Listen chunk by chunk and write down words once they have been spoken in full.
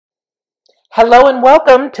Hello and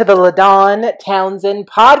welcome to the LaDawn Townsend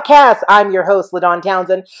podcast. I'm your host, LaDawn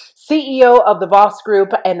Townsend, CEO of the Voss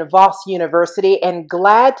Group and Voss University, and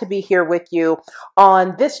glad to be here with you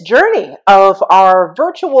on this journey of our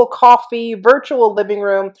virtual coffee, virtual living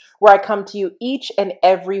room, where I come to you each and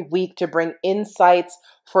every week to bring insights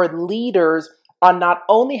for leaders on not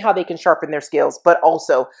only how they can sharpen their skills, but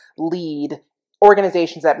also lead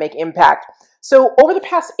organizations that make impact. So over the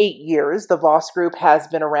past 8 years, the Voss Group has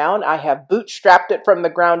been around. I have bootstrapped it from the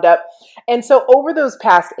ground up. And so over those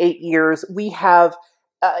past 8 years, we have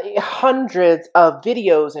hundreds of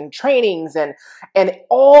videos and trainings and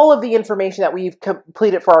all of the information that we've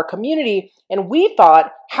completed for our community. And we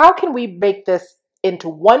thought, how can we make this into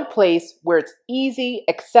one place where it's easy,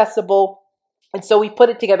 accessible, and so we put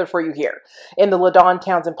it together for you here in the LaDawn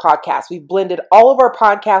Townsend podcast. We've blended all of our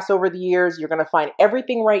podcasts over the years. You're going to find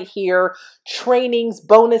everything right here, trainings,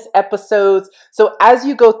 bonus episodes. So as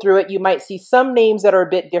you go through it, you might see some names that are a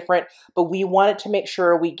bit different, but we wanted to make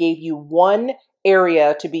sure we gave you one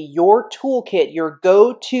area to be your toolkit, your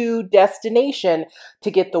go-to destination to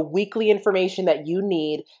get the weekly information that you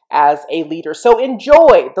need as a leader. So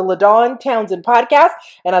enjoy the LaDawn Townsend podcast,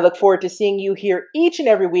 and I look forward to seeing you here each and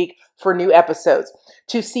every week for new episodes.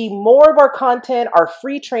 To see more of our content, our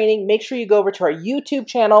free training, make sure you go over to our YouTube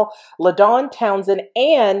channel, LaDawn Townsend,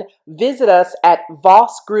 and visit us at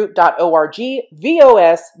vossgroup.org,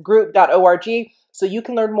 vosgroup.org, so you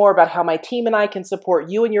can learn more about how my team and I can support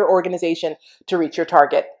you and your organization to reach your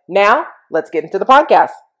target. Now, let's get into the podcast.